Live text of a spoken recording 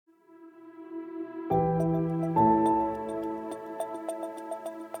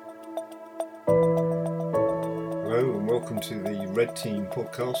welcome to the Red Team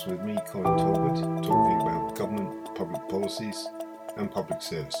podcast with me, Colin Talbot, talking about government, public policies and public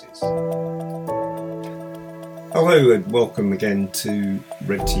services. Hello and welcome again to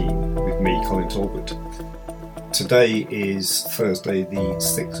Red Team with me, Colin Talbot. Today is Thursday the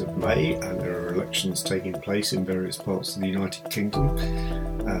 6th of May and there are elections taking place in various parts of the United Kingdom.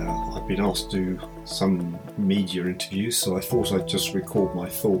 I've been asked to do some media interviews, so I thought I'd just record my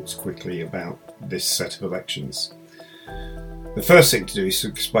thoughts quickly about this set of elections. The first thing to do is to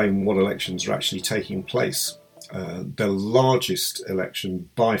explain what elections are actually taking place. The largest election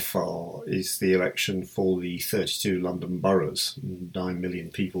by far is the election for the 32 London boroughs, 9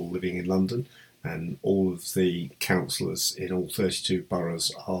 million people living in London, and all of the councillors in all 32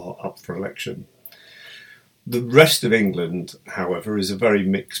 boroughs are up for election. The rest of England, however, is a very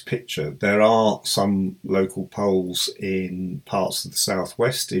mixed picture. There are some local polls in parts of the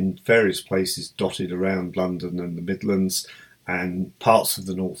southwest, in various places dotted around London and the Midlands, and parts of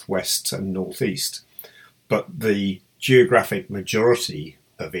the northwest and northeast. But the geographic majority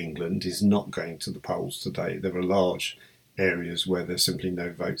of England is not going to the polls today. There are large areas where there's simply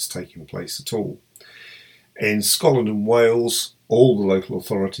no votes taking place at all. In Scotland and Wales, all the local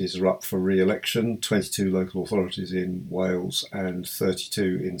authorities are up for re-election, 22 local authorities in Wales and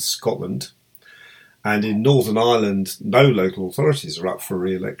 32 in Scotland. And in Northern Ireland, no local authorities are up for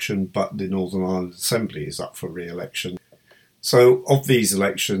re-election, but the Northern Ireland Assembly is up for re-election. So of these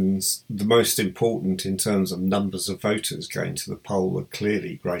elections, the most important in terms of numbers of voters going to the poll are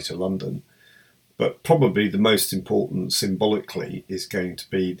clearly Greater London. But probably the most important symbolically is going to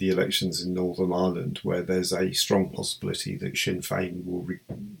be the elections in Northern Ireland, where there's a strong possibility that Sinn Féin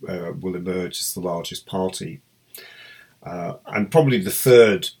will emerge as the largest party. And probably the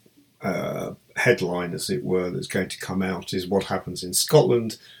third headline, as it were, that's going to come out is what happens in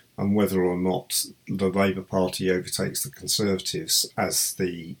Scotland and whether or not the Labour Party overtakes the Conservatives as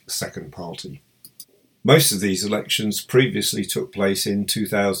the second party. Most of these elections previously took place in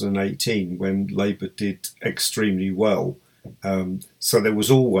 2018 when Labour did extremely well. So there was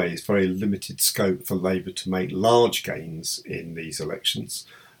always very limited scope for Labour to make large gains in these elections,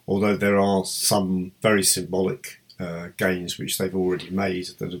 although there are some very symbolic gains which they've already made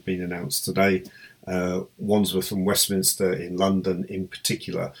that have been announced today. Wandsworth and Westminster in London in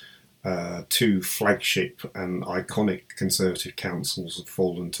particular, two flagship and iconic Conservative councils have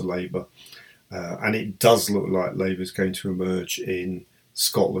fallen to Labour. And it does look like Labour is going to emerge in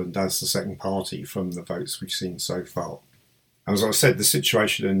Scotland as the second party from the votes we've seen so far. And as I said, the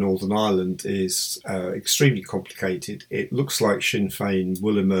situation in Northern Ireland is extremely complicated. It looks like Sinn Féin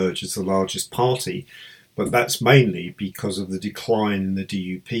will emerge as the largest party, but that's mainly because of the decline in the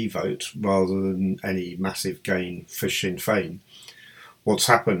DUP vote rather than any massive gain for Sinn Féin. What's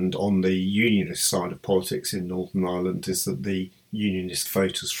happened on the unionist side of politics in Northern Ireland is that the unionist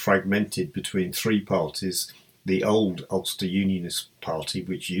vote has fragmented between three parties: the old Ulster Unionist Party,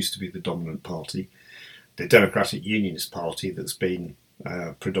 which used to be the dominant party, the Democratic Unionist Party that's been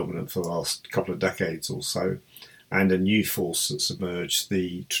predominant for the last couple of decades or so, and a new force that's emerged,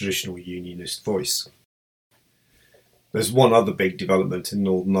 the traditional unionist voice. There's one other big development in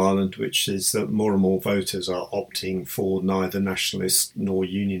Northern Ireland, which is that more and more voters are opting for neither nationalist nor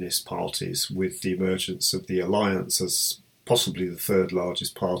unionist parties, with the emergence of the Alliance as possibly the third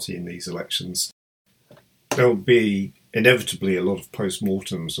largest party in these elections. There'll be inevitably a lot of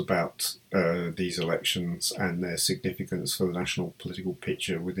post-mortems about these elections and their significance for the national political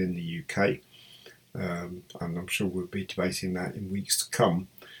picture within the UK. And I'm sure we'll be debating that in weeks to come.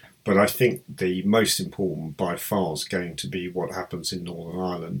 But I think the most important by far is going to be what happens in Northern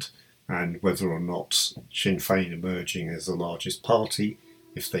Ireland and whether or not Sinn Féin emerging as the largest party,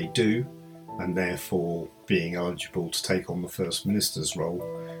 if they do, and therefore being eligible to take on the First Minister's role,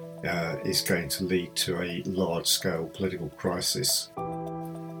 is going to lead to a large-scale political crisis.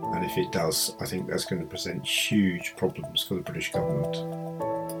 And if it does, I think that's going to present huge problems for the British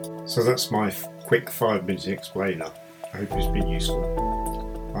government. So that's my quick 5-minute explainer. I hope it's been useful.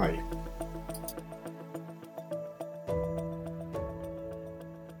 Bye.